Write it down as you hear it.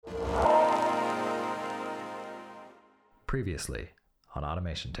Previously on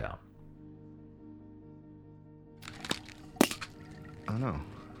Automation Town. Oh no.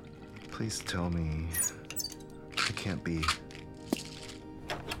 Please tell me it can't be.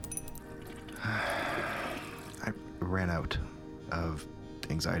 I ran out of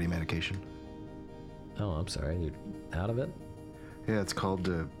anxiety medication. Oh, I'm sorry. You're out of it? Yeah, it's called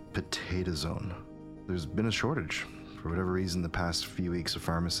Potatazone. There's been a shortage. For whatever reason, the past few weeks, a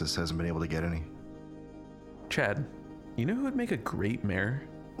pharmacist hasn't been able to get any. Chad, you know who would make a great mayor?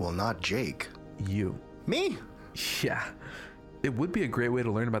 Well, not Jake. You. Me? Yeah. It would be a great way to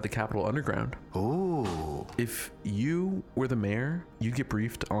learn about the Capitol Underground. Oh. If you were the mayor, you'd get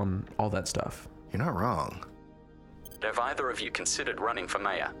briefed on all that stuff. You're not wrong. Have either of you considered running for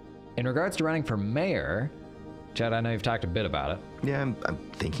mayor? In regards to running for mayor, Chad, I know you've talked a bit about it. Yeah, I'm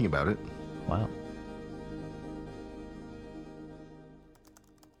thinking about it. Wow.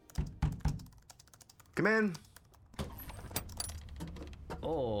 Come in.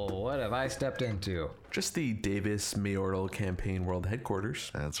 Oh, what have I stepped into? Just the Davis Mayoral Campaign World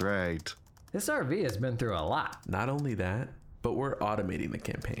Headquarters. That's right. This RV has been through a lot. Not only that, but we're automating the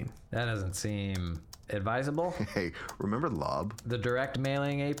campaign. That doesn't seem advisable. Hey, remember Lob? The direct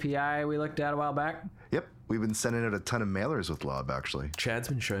mailing API we looked at a while back? Yep, we've been sending out a ton of mailers with Lob, actually. Chad's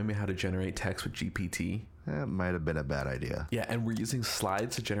been showing me how to generate text with GPT. That might have been a bad idea. Yeah, and we're using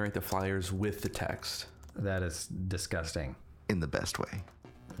slides to generate the flyers with the text. That is disgusting. In the best way.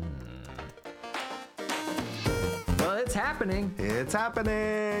 Well, it's happening. It's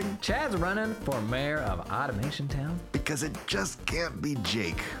happening! Chad's running for mayor of Automation Town. Because it just can't be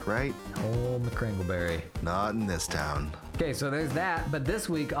Jake, right? Oh, McCringleberry. Not in this town. Okay, so there's that. But this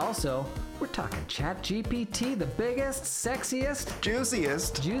week also, we're talking ChatGPT, the biggest, sexiest,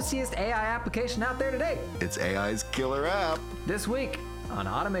 Juiciest. juiciest AI application out there today. It's AI's killer app. This week on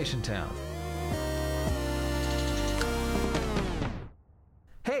Automation Town.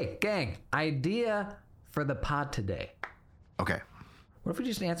 Hey, gang, idea for the pod today. Okay, What if we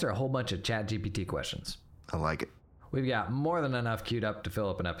just answer a whole bunch of ChatGPT questions? I like it. We've got more than enough queued up to fill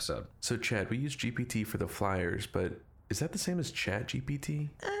up an episode. So Chad, we use GPT for the flyers, but is that the same as Chat GPT?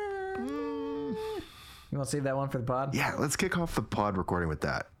 You want to save that one for the pod? Yeah, let's kick off the pod recording with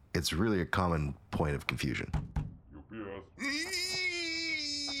that. It's really a common point of confusion.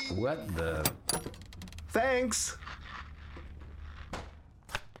 What the? Thanks!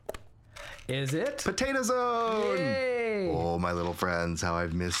 Is it? Potato Zone! Yay! Oh, my little friends, how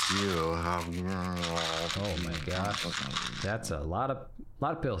I've missed you. Oh my gosh. That's a lot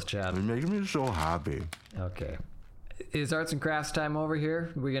of pills, Chad. You're making me so happy. Okay. Is arts and crafts time over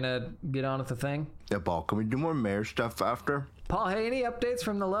here? We gonna get on with the thing? Yeah, Paul, can we do more mayor stuff after? Paul, hey, any updates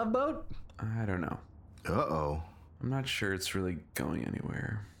from the Love Boat? I don't know. Uh-oh. I'm not sure it's really going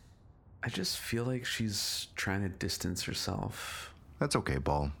anywhere. I just feel like she's trying to distance herself. That's okay,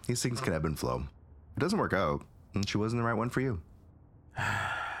 Paul. These things can ebb and flow. It doesn't work out, and she wasn't the right one for you.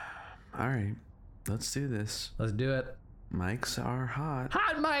 All right, let's do this. Let's do it. Mics are hot.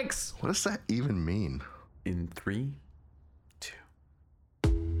 Hot mics! What does that even mean? In 3, 2.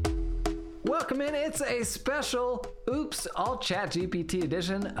 Welcome in. It's a special Oops All ChatGPT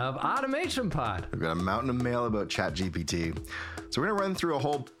edition of Automation Pod. We've got a mountain of mail about ChatGPT, so we're gonna run through a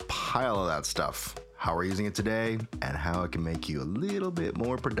whole pile of that stuff. How we're using it today, and how it can make you a little bit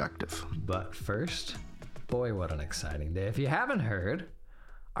more productive. But first, boy, what an exciting day. If you haven't heard,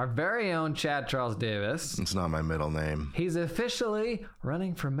 our very own Chad Charles Davis, It's not my middle name. he's officially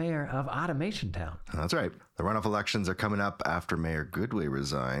running for mayor of Automation Town. That's right. The runoff elections are coming up after Mayor Goodway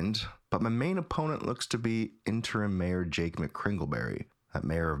resigned, but my main opponent looks to be interim Mayor Jake McCringleberry, that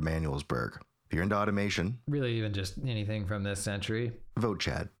mayor of Manuelsburg. If you're into automation, Really, even just anything from this century. vote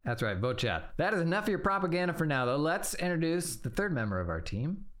Chad. That's right, vote Chad. That is enough of your propaganda for now, though. Let's introduce the third member of our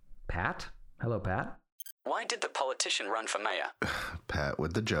team, Pat. Hello, Pat. Why did the politician run for mayor? Pat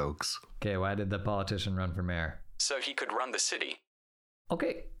with the jokes. Okay, why did the politician run for mayor? So he could run the city.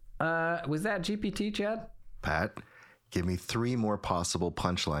 Okay, was that GPT, Chad? Pat, give me 3 more possible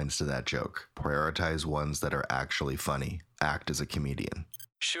punchlines to that joke. Prioritize ones that are actually funny. Act as a comedian.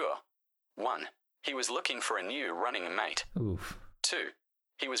 Sure. 1. He was looking for a new running mate. Oof. 2.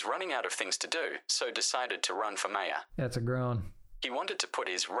 He was running out of things to do, so decided to run for mayor. That's a groan. He wanted to put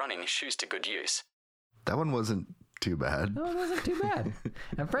his running shoes to good use. That one wasn't too bad. No, it wasn't too bad.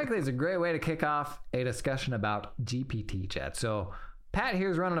 And frankly, it's a great way to kick off a discussion about GPT, Chad. So Pat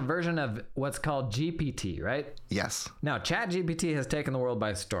here's running a version of what's called GPT, right? Yes. Now, ChatGPT has taken the world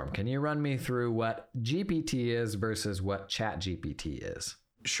by storm. Can you run me through what GPT is versus what ChatGPT is?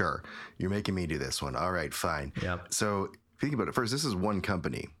 Sure. You're making me do this one. All right, fine. Yep. So Think about it first. This is one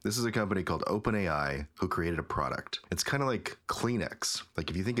company. This is a company called OpenAI who created a product. It's kind of like Kleenex.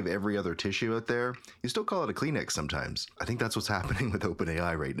 Like if you think of every other tissue out there, you still call it a Kleenex sometimes. I think that's what's happening with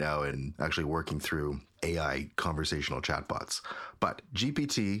OpenAI right now and actually working through AI conversational chatbots. But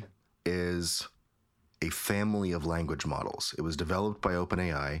GPT is a family of language models. It was developed by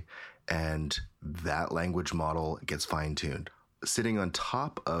OpenAI, and that language model gets fine-tuned. Sitting on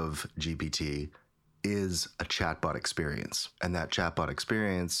top of GPT is a chatbot experience, and that chatbot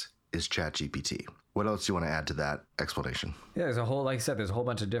experience is ChatGPT. What else do you want to add to that explanation? Yeah, there's a whole, like you said, there's a whole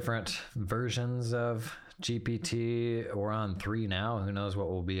bunch of different versions of GPT. We're on 3 now. Who knows what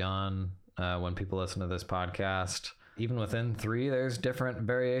we'll be on when people listen to this podcast. Even within 3, there's different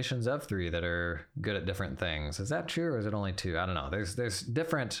variations of 3 that are good at different things. Is that true, or is it only 2? I don't know. There's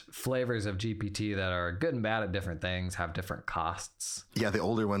different flavors of GPT that are good and bad at different things, have different costs. Yeah, the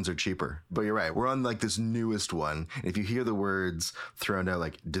older ones are cheaper. But you're right. We're on like this newest one. And if you hear the words thrown out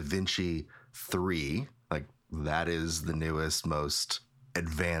like DaVinci 3, like that is the newest, most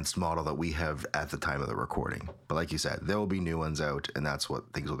advanced model that we have at the time of the recording. But like you said, there will be new ones out, and that's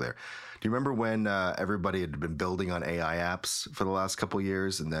what things will there. Do you remember when everybody had been building on AI apps for the last couple of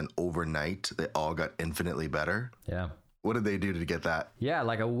years, and then overnight they all got infinitely better? Yeah. What did they do to get that? Yeah,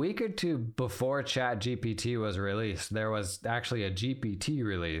 like a week or 2 before ChatGPT was released, there was actually a GPT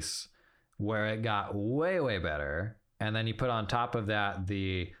release where it got way, way better. And then you put on top of that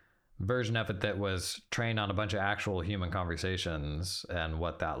the version of it that was trained on a bunch of actual human conversations and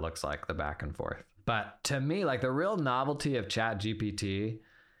what that looks like, the back and forth. But to me, like the real novelty of ChatGPT,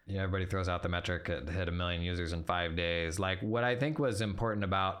 everybody throws out the metric, it hit 1 million users in 5 days. Like what I think was important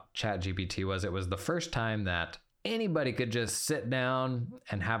about ChatGPT was it was the first time that anybody could just sit down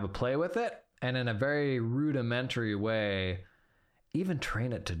and have a play with it, and in a very rudimentary way, even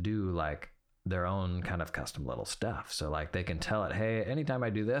train it to do like their own kind of custom little stuff. So like they can tell it, hey, anytime I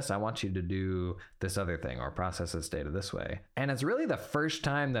do this, I want you to do this other thing or process this data this way. And it's really the first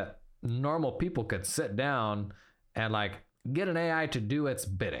time that normal people could sit down and like get an AI to do its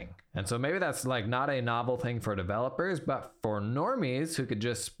bidding. And so maybe that's like not a novel thing for developers, but for normies who could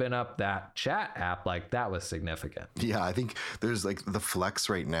just spin up that chat app, like that was significant. Yeah, I think there's like the flex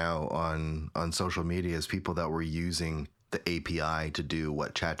right now on social media is people that were using the API to do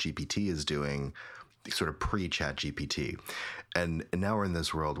what ChatGPT is doing, sort of pre-ChatGPT. And now we're in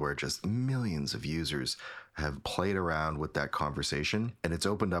this world where just millions of users have played around with that conversation, and it's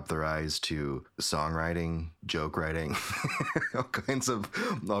opened up their eyes to songwriting, joke writing, all kinds of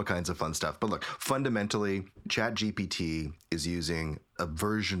fun stuff. But look, fundamentally, ChatGPT is using a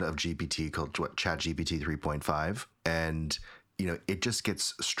version of GPT called ChatGPT 3.5, and it just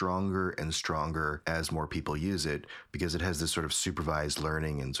gets stronger and stronger as more people use it because it has this sort of supervised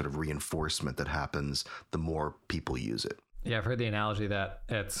learning and sort of reinforcement that happens the more people use it. Yeah, I've heard the analogy that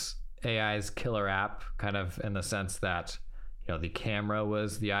it's AI's killer app, kind of in the sense that, the camera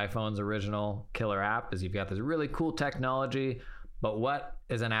was the iPhone's original killer app, is you've got this really cool technology, but what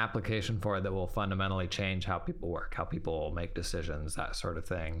is an application for it that will fundamentally change how people work, how people make decisions, that sort of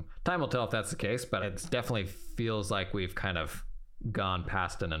thing. Time will tell if that's the case, but it definitely feels like we've kind of gone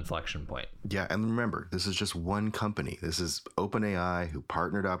past an inflection point. Yeah, and remember, this is just one company. This is OpenAI, who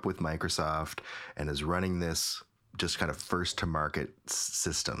partnered up with Microsoft and is running this just kind of first to market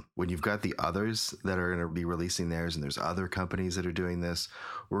system. When you've got the others that are going to be releasing theirs, and there's other companies that are doing this,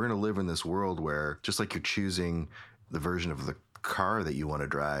 we're going to live in this world where just like you're choosing the version of the car that you want to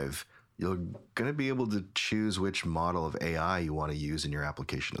drive, you're going to be able to choose which model of AI you want to use in your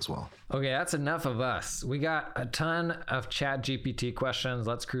application as well. Okay, that's enough of us. We got a ton of ChatGPT questions.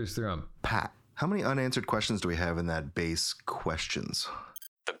 Let's cruise through them. Pat, how many unanswered questions do we have in that base questions?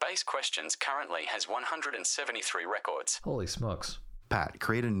 The base questions currently has 173 records. Holy smokes. Pat,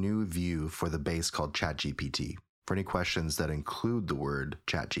 create a new view for the base called ChatGPT for any questions that include the word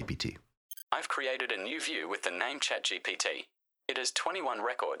ChatGPT. I've created a new view with the name ChatGPT. It has 21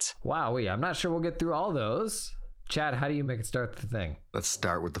 records. Wowee, I'm not sure we'll get through all those. Chad, how do you make it start the thing? Let's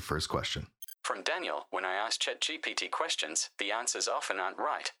start with the first question. From Daniel, when I ask ChatGPT questions, the answers often aren't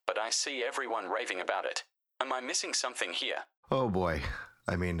right, but I see everyone raving about it. Am I missing something here? Oh boy.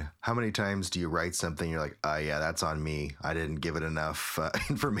 I mean, how many times do you write something, you're like, yeah, that's on me. I didn't give it enough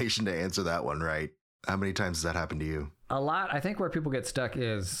information to answer that one right. How many times has that happened to you? A lot. I think where people get stuck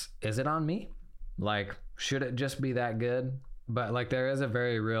is it on me? Like, should it just be that good? But like, there is a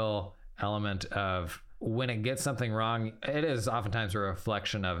very real element of when it gets something wrong, it is oftentimes a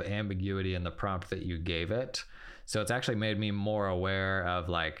reflection of ambiguity in the prompt that you gave it. So it's actually made me more aware of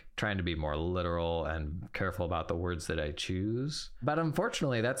like trying to be more literal and careful about the words that I choose. But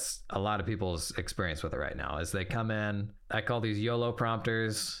unfortunately, that's a lot of people's experience with it right now is they come in, I call these YOLO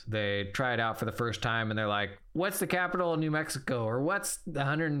prompters. They try it out for the first time and they're like, what's the capital of New Mexico? Or what's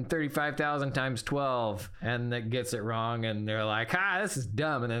 135,000 times 12? And that gets it wrong. And they're like, this is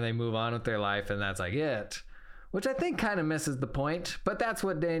dumb. And then they move on with their life. And that's like it, which I think kind of misses the point. But that's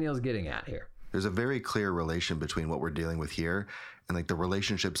what Daniel's getting at here. There's a very clear relation between what we're dealing with here and like the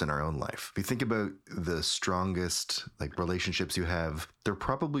relationships in our own life. If you think about the strongest like relationships you have, they're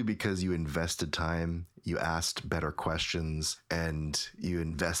probably because you invested time, you asked better questions, and you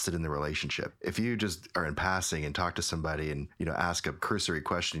invested in the relationship. If you just are in passing and talk to somebody and, ask a cursory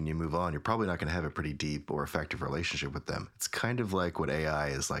question and you move on, you're probably not going to have a pretty deep or effective relationship with them. It's kind of like what AI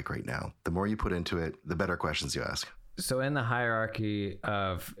is like right now. The more you put into it, the better questions you ask. So in the hierarchy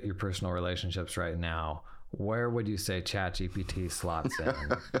of your personal relationships right now, where would you say ChatGPT slots in?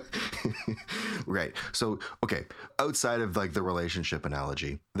 Right. So, okay, outside of like the relationship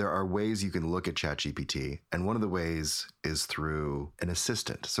analogy, there are ways you can look at ChatGPT. And one of the ways is through an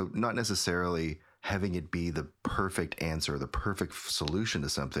assistant. So not necessarily having it be the perfect answer, the perfect solution to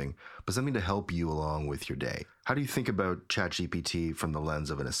something, but something to help you along with your day. How do you think about ChatGPT from the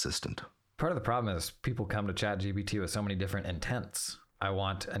lens of an assistant? Part of the problem is people come to ChatGPT with so many different intents. I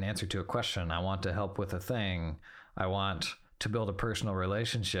want an answer to a question. I want to help with a thing. I want to build a personal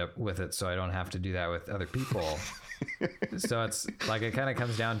relationship with it so I don't have to do that with other people. So it's like it kind of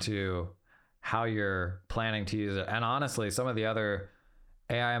comes down to how you're planning to use it. And honestly, some of the other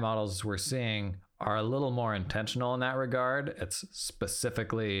AI models we're seeing are a little more intentional in that regard. It's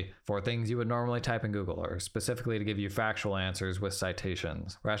specifically for things you would normally type in Google or specifically to give you factual answers with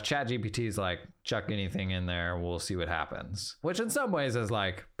citations. Whereas ChatGPT is like, chuck anything in there, we'll see what happens. Which in some ways is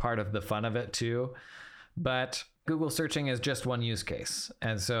like part of the fun of it too. But Google searching is just one use case.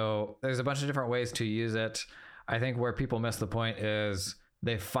 And so there's a bunch of different ways to use it. I think where people miss the point is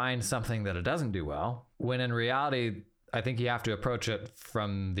they find something that it doesn't do well, when in reality, I think you have to approach it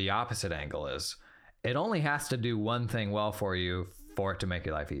from the opposite angle is, it only has to do one thing well for you for it to make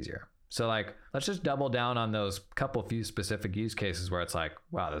your life easier. So like, let's just double down on those few specific use cases where it's like,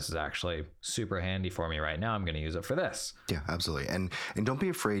 wow, this is actually super handy for me right now. I'm going to use it for this. Yeah, absolutely. And don't be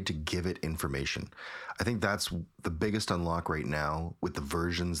afraid to give it information. I think that's the biggest unlock right now with the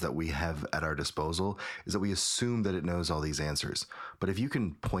versions that we have at our disposal is that we assume that it knows all these answers. But if you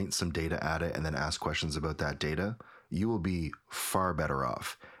can point some data at it and then ask questions about that data, you will be far better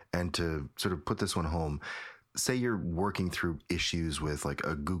off. And to sort of put this one home, say you're working through issues with like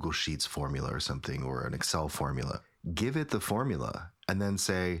a Google Sheets formula or something, or an Excel formula, give it the formula and then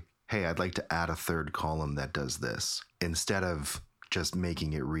say, hey, I'd like to add a third column that does this, instead of just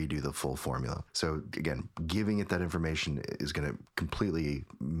making it redo the full formula. So again, giving it that information is going to completely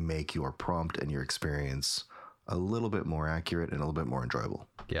make your prompt and your experience a little bit more accurate and a little bit more enjoyable.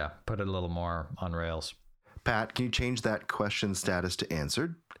 Yeah, put it a little more on rails. Pat, can you change that question status to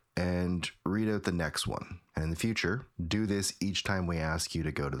answered and read out the next one? And in the future, do this each time we ask you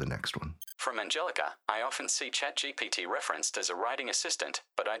to go to the next one. From Angelica, I often see ChatGPT referenced as a writing assistant,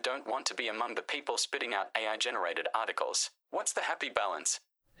 but I don't want to be among the people spitting out AI-generated articles. What's the happy balance?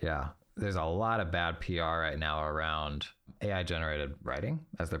 Yeah, there's a lot of bad PR right now around AI-generated writing,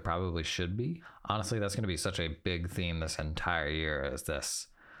 as there probably should be. Honestly, that's going to be such a big theme this entire year is this.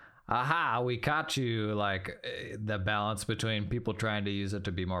 Aha, we caught you, like the balance between people trying to use it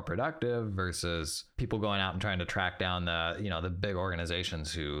to be more productive versus people going out and trying to track down the big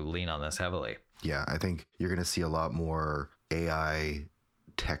organizations who lean on this heavily. Yeah, I think you're going to see a lot more AI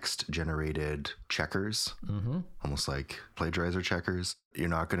text generated checkers, almost like plagiarizer checkers. You're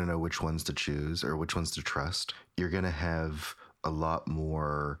not going to know which ones to choose or which ones to trust. You're going to have a lot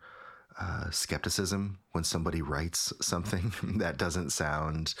more skepticism when somebody writes something that doesn't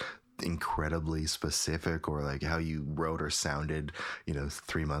sound incredibly specific or like how you wrote or sounded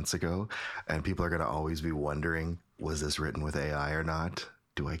 3 months ago, and people are going to always be wondering, was this written with AI or not?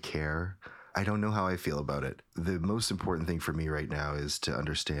 Do I care? I don't know how I feel about it. The most important thing for me right now is to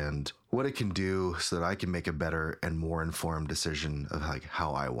understand what it can do so that I can make a better and more informed decision of like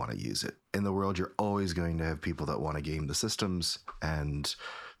how I want to use it. In the world, you're always going to have people that want to game the systems, and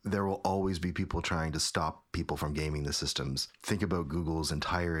there will always be people trying to stop people from gaming the systems. Think about Google's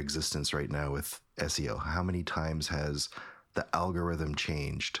entire existence right now with SEO. How many times has the algorithm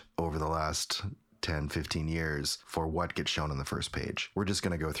changed over the last 10, 15 years for what gets shown on the first page? We're just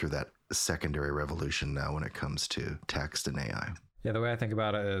going to go through that secondary revolution now when it comes to text and AI. Yeah, the way I think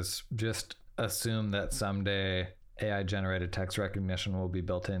about it is just assume that someday AI-generated text recognition will be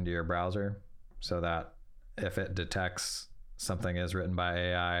built into your browser so that if it detects something is written by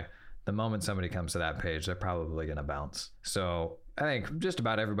AI, the moment somebody comes to that page, they're probably going to bounce. So I think just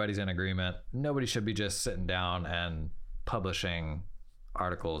about everybody's in agreement. Nobody should be just sitting down and publishing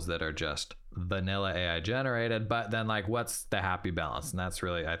articles that are just vanilla AI generated. But then, like, what's the happy balance? And that's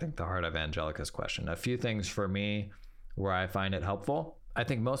really, I think, the heart of Angelica's question. A few things for me where I find it helpful. I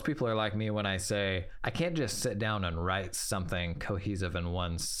think most people are like me when I say, I can't just sit down and write something cohesive in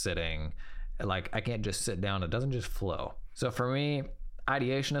one sitting. Like, I can't just sit down. It doesn't just flow. So for me,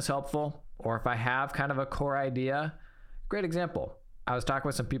 ideation is helpful. Or if I have kind of a core idea, great example. I was talking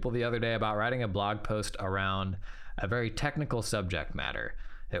with some people the other day about writing a blog post around a very technical subject matter.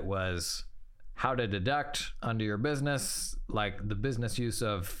 It was how to deduct under your business, like the business use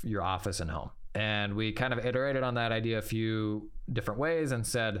of your office and home. And we kind of iterated on that idea a few different ways and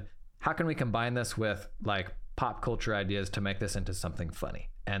said, how can we combine this with like pop culture ideas to make this into something funny?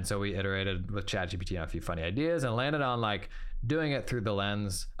 And so we iterated with ChatGPT on a few funny ideas and landed on like doing it through the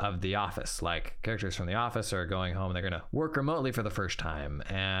lens of The Office. Like characters from The Office are going home and they're going to work remotely for the first time.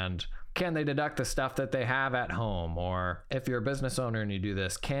 And can they deduct the stuff that they have at home? Or if you're a business owner and you do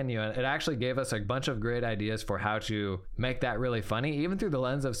this, can you? And it actually gave us a bunch of great ideas for how to make that really funny, even through the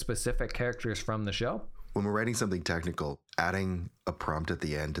lens of specific characters from the show. When we're writing something technical, adding a prompt at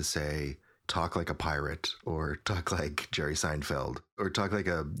the end to say, talk like a pirate, or talk like Jerry Seinfeld, or talk like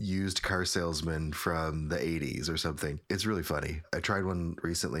a used car salesman from the 80s or something. It's really funny. I tried one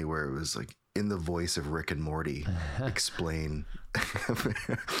recently where it was like, in the voice of Rick and Morty, explain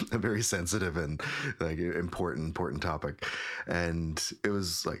a very sensitive and like important topic. And it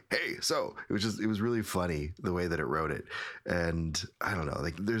was like, hey, so it was really funny the way that it wrote it. And I don't know,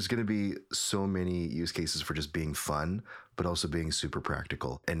 like there's going to be so many use cases for just being fun, but also being super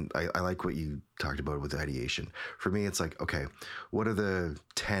practical. And I like what you talked about with ideation. For me, it's like, okay, what are the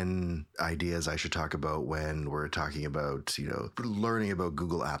 10 ideas I should talk about when we're talking about, learning about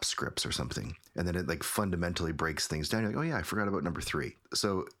Google Apps scripts or something? And then it like fundamentally breaks things down. You're like, oh yeah, I forgot about number 3.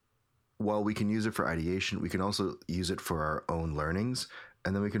 So while we can use it for ideation, we can also use it for our own learnings,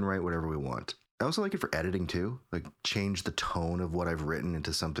 and then we can write whatever we want. I also like it for editing too, like change the tone of what I've written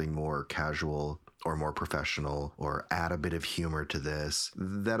into something more casual or more professional, or add a bit of humor to this.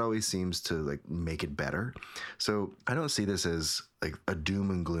 That always seems to like make it better. So I don't see this as like a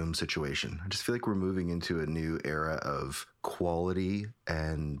doom and gloom situation. I just feel like we're moving into a new era of quality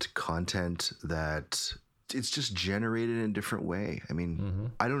and content that it's just generated in a different way. I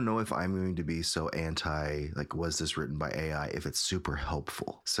mean, I don't know if I'm going to be so anti, like, was this written by AI if it's super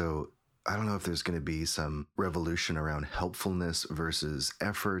helpful? So I don't know if there's going to be some revolution around helpfulness versus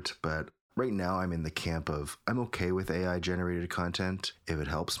effort, but right now I'm in the camp of I'm okay with AI generated content if it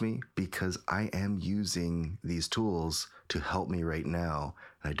helps me, because I am using these tools to help me right now.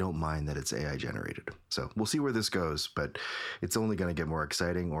 And I don't mind that it's AI generated. So we'll see where this goes, but it's only going to get more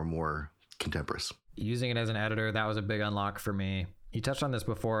exciting or more contemporaneous. Using it as an editor, that was a big unlock for me. You touched on this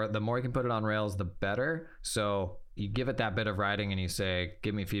before. The more you can put it on Rails, the better. So you give it that bit of writing and you say,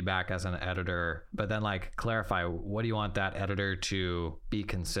 give me feedback as an editor, but then like clarify, what do you want that editor to be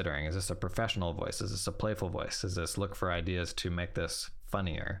considering? Is this a professional voice? Is this a playful voice? Is this look for ideas to make this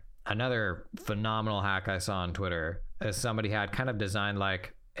funnier? Another phenomenal hack I saw on Twitter is somebody had kind of designed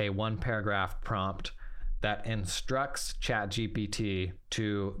like a 1-paragraph prompt that instructs ChatGPT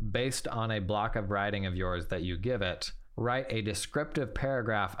to, based on a block of writing of yours that you give it, write a descriptive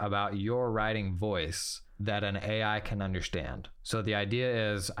paragraph about your writing voice that an AI can understand. So the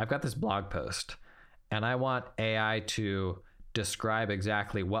idea is, I've got this blog post and I want AI to describe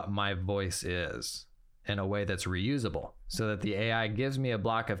exactly what my voice is in a way that's reusable, so that the AI gives me a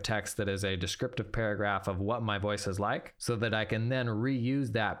block of text that is a descriptive paragraph of what my voice is like, so that I can then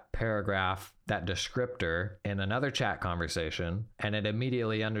reuse that paragraph, that descriptor, in another chat conversation, and it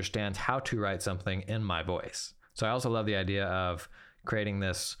immediately understands how to write something in my voice. So I also love the idea of creating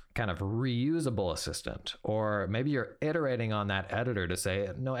this kind of reusable assistant, or maybe you're iterating on that editor to say,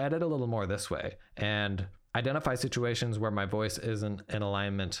 no, edit a little more this way, and identify situations where my voice isn't in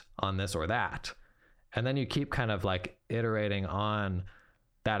alignment on this or that. And then you keep kind of like iterating on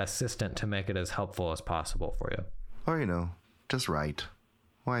that assistant to make it as helpful as possible for you. Or, just write.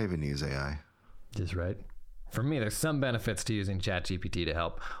 Why even use AI? Just write. For me, there's some benefits to using ChatGPT to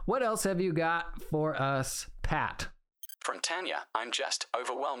help. What else have you got for us, Pat? From Tanya, I'm just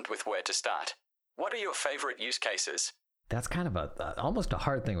overwhelmed with where to start. What are your favorite use cases? That's kind of almost a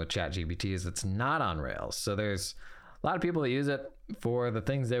hard thing with ChatGPT is it's not on Rails. So there's a lot of people that use it for the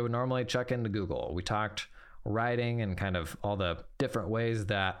things they would normally chuck into Google. We talked writing and kind of all the different ways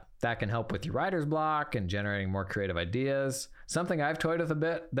that That can help with your writer's block and generating more creative ideas. Something I've toyed with a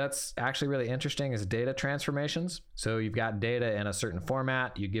bit that's actually really interesting is data transformations. So you've got data in a certain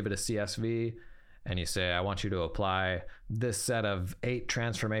format, you give it a CSV, and you say, I want you to apply this set of 8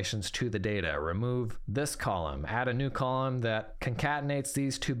 transformations to the data. Remove this column, add a new column that concatenates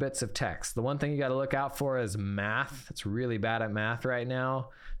these 2 bits of text. The one thing you got to look out for is math. It's really bad at math right now.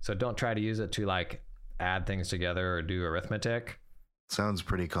 So don't try to use it to like add things together or do arithmetic. Sounds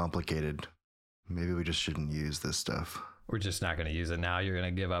pretty complicated. Maybe we just shouldn't use this stuff. We're just not going to use it now. You're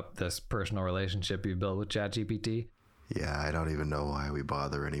going to give up this personal relationship you built with ChatGPT. Yeah, I don't even know why we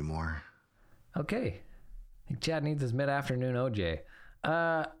bother anymore. Okay. I think Chad needs his mid-afternoon OJ.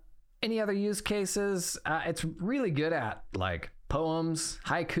 Any other use cases? It's really good at like poems,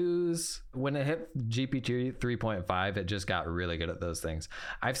 haikus. When it hit GPT 3.5, it just got really good at those things.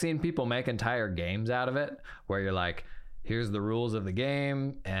 I've seen people make entire games out of it where you're like, here's the rules of the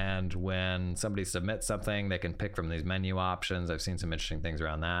game, and when somebody submits something, they can pick from these menu options. I've seen some interesting things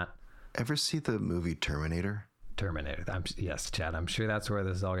around that. Ever see the movie Terminator? Terminator. Yes, Chad, I'm sure that's where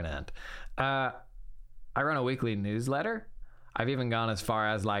this is all going to end. I run a weekly newsletter. I've even gone as far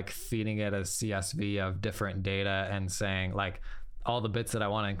as like feeding it a CSV of different data and saying like all the bits that I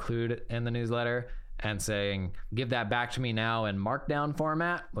want to include in the newsletter and saying, give that back to me now in markdown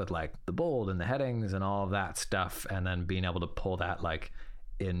format with like the bold and the headings and all of that stuff. And then being able to pull that like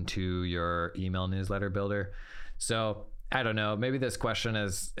into your email newsletter builder. So I don't know, maybe this question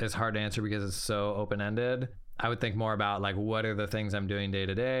is hard to answer because it's so open-ended. I would think more about like, what are the things I'm doing day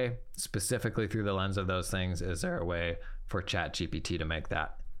to day? Specifically through the lens of those things, is there a way for ChatGPT to make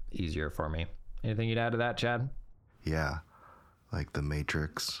that easier for me? Anything you'd add to that, Chad? Yeah, like The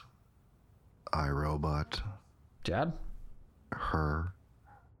Matrix, iRobot, Chad? Her.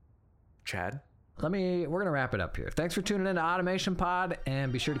 Chad? We're going to wrap it up here. Thanks for tuning in to Automation Pod,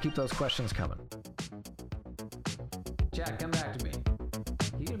 and be sure to keep those questions coming. Chad, come back to me.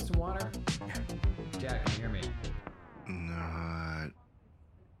 Can you get him some water? Chad, can you hear me? Not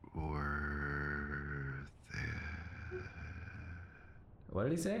worth it. What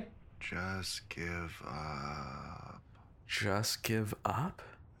did he say? Just give up. Just give up?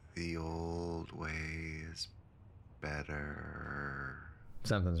 The old way is better.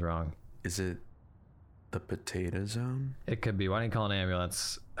 Something's wrong. Is it the potato zone? It could be. Why don't you call an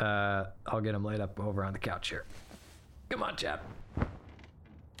ambulance? I'll get him laid up over on the couch here. Come on, Chad.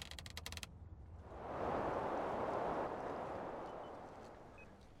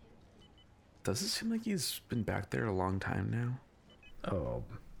 Does it seem like he's been back there a long time now? Oh,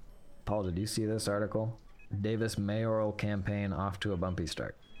 Paul, did you see this article? Davis mayoral campaign off to a bumpy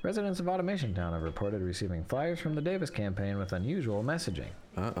start. Residents of Automation Town have reported receiving flyers from the Davis campaign with unusual messaging.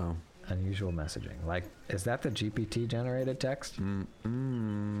 Uh-oh. Unusual messaging. Like, is that the GPT-generated text?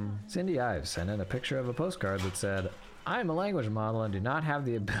 Cindy Ives sent in a picture of a postcard that said, I'm a language model and do not have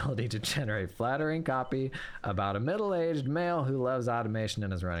the ability to generate flattering copy about a middle-aged male who loves automation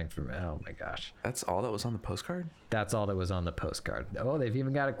and is running for... Oh my gosh. That's all that was on the postcard? That's all that was on the postcard. Oh, they've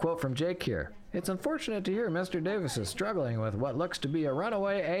even got a quote from Jake here. It's unfortunate to hear Mr. Davis is struggling with what looks to be a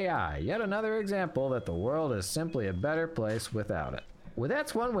runaway AI. Yet another example that the world is simply a better place without it. Well,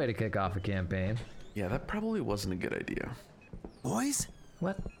 that's one way to kick off a campaign. Yeah, that probably wasn't a good idea. Boys?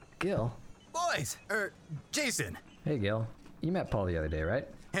 What? Gil? Boys! Jason. Hey, Gil. You met Paul the other day, right?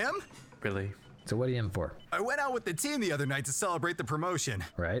 Him? Really? So what are you in for? I went out with the team the other night to celebrate the promotion.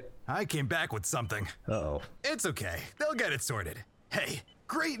 Right? I came back with something. Uh-oh. It's okay. They'll get it sorted. Hey,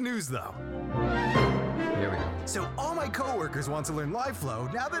 great news though. Here we go. So all my coworkers want to learn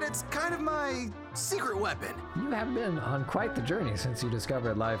LiveFlow now that it's kind of my secret weapon. You have been on quite the journey since you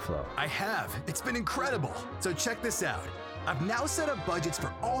discovered LiveFlow. I have. It's been incredible. So check this out. I've now set up budgets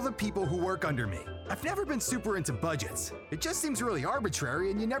for all the people who work under me. I've never been super into budgets. It just seems really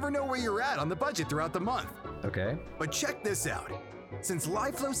arbitrary and you never know where you're at on the budget throughout the month. Okay. But check this out. Since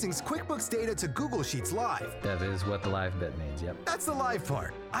LiveFlow syncs QuickBooks data to Google Sheets live, That is what the live bit means, yep. that's the live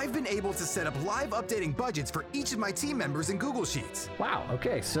part. I've been able to set up live updating budgets for each of my team members in Google Sheets. Wow,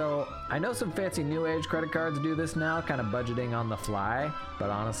 okay, so I know some fancy new age credit cards do this now, kind of budgeting on the fly, but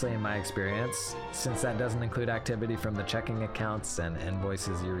honestly, in my experience, since that doesn't include activity from the checking accounts and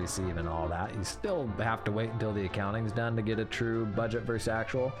invoices you receive and all that, you still have to wait until the accounting's done to get a true budget versus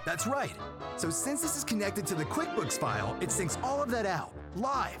actual. That's right. So since this is connected to the QuickBooks file, it syncs all of that out.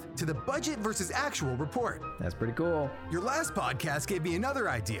 live to the budget versus actual report. That's pretty cool. Your last podcast gave me another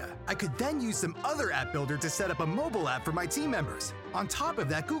idea. I could then use some other app builder to set up a mobile app for my team members, on top of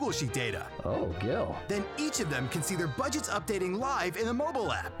that Google Sheet data. Oh, Gil. Then each of them can see their budgets updating live in the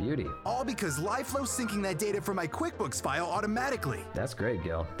mobile app. Beauty. All because LiveFlow's syncing that data from my QuickBooks file automatically. That's great,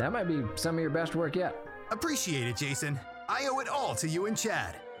 Gil. That might be some of your best work yet. Appreciate it, Jason. I owe it all to you and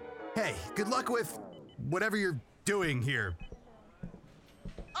Chad. Hey, good luck with whatever you're doing here.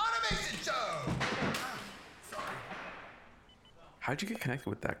 Automation show! Sorry. How'd you get connected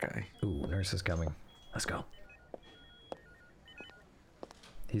with that guy? Ooh, nurse is coming. Let's go.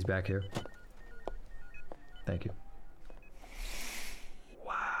 He's back here. Thank you.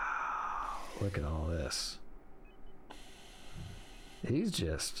 Wow. Look at all this. He's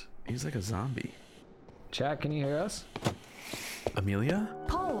like a zombie. Chat, can you hear us? Amelia?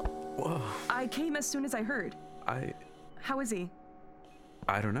 Paul! Whoa. I came as soon as I heard. How is he?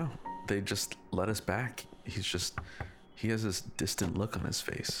 I don't know. They just let us back. He has this distant look on his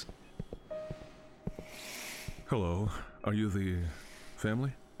face. Hello. Are you the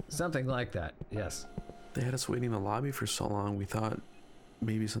family? Something like that, yes. They had us waiting in the lobby for so long, we thought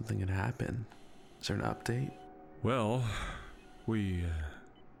maybe something had happened. Is there an update? Well, we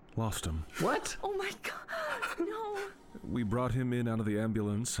lost him. What? Oh my god, no. We brought him in out of the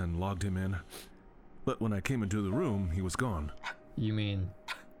ambulance and logged him in. But when I came into the room, he was gone. You mean?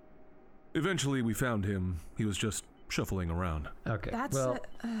 Eventually, we found him. He was just shuffling around. Okay, That's well...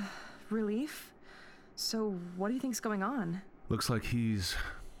 relief. So what do you think's going on? Looks like he's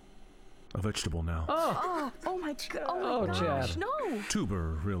a vegetable now. Oh my god. Oh my gosh, Chad. no.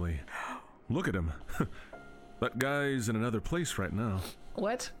 Tuber, really. Look at him. That guy's in another place right now.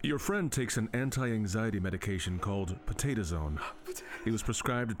 What? Your friend takes an anti-anxiety medication called Potatazone. He was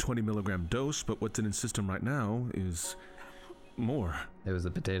prescribed a 20 milligram dose, but what's in his system right now is more. It was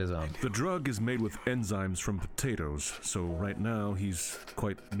the potato zone. The drug is made with enzymes from potatoes, so right now he's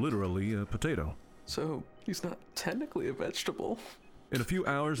quite literally a potato. So he's not technically a vegetable. In a few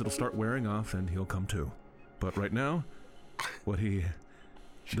hours it'll start wearing off and he'll come to. But right now, what he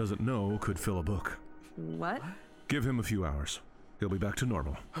doesn't know could fill a book. What? Give him a few hours. He'll be back to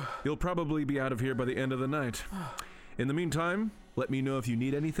normal. He'll probably be out of here by the end of the night. In the meantime, let me know if you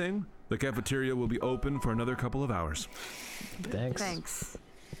need anything. The cafeteria will be open for another couple of hours. Thanks.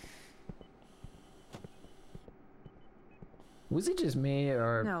 Was it just me,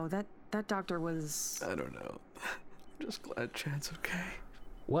 or... No, that doctor was... I don't know. I'm just glad Chad's okay.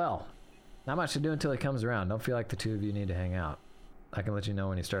 Well, not much to do until he comes around. Don't feel like the two of you need to hang out. I can let you know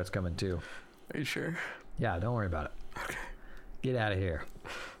when he starts coming too. Are you sure? Yeah, don't worry about it. Okay. Get out of here.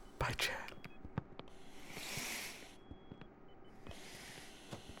 Bye, Chad.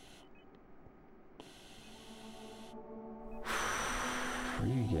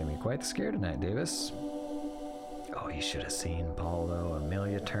 You gave me quite the scare tonight, Davis. Oh, you should have seen Paul, though.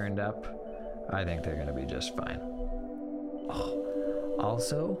 Amelia turned up. I think they're going to be just fine. Oh,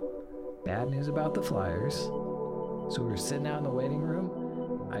 also, bad news about the Flyers. So we were sitting out in the waiting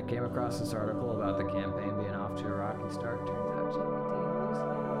room. I came across this article about the campaign being off to a rocky start. Turns out GPT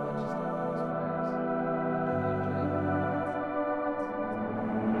hallucinated a bunch of stuff on those Flyers.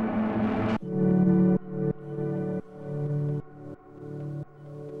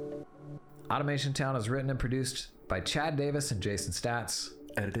 Automation Town is written and produced by Chad Davis and Jason Statz.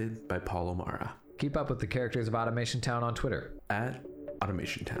 Edited by Paul O'Mara. Keep up with the characters of Automation Town on Twitter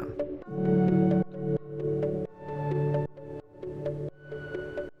 @AutomationTown.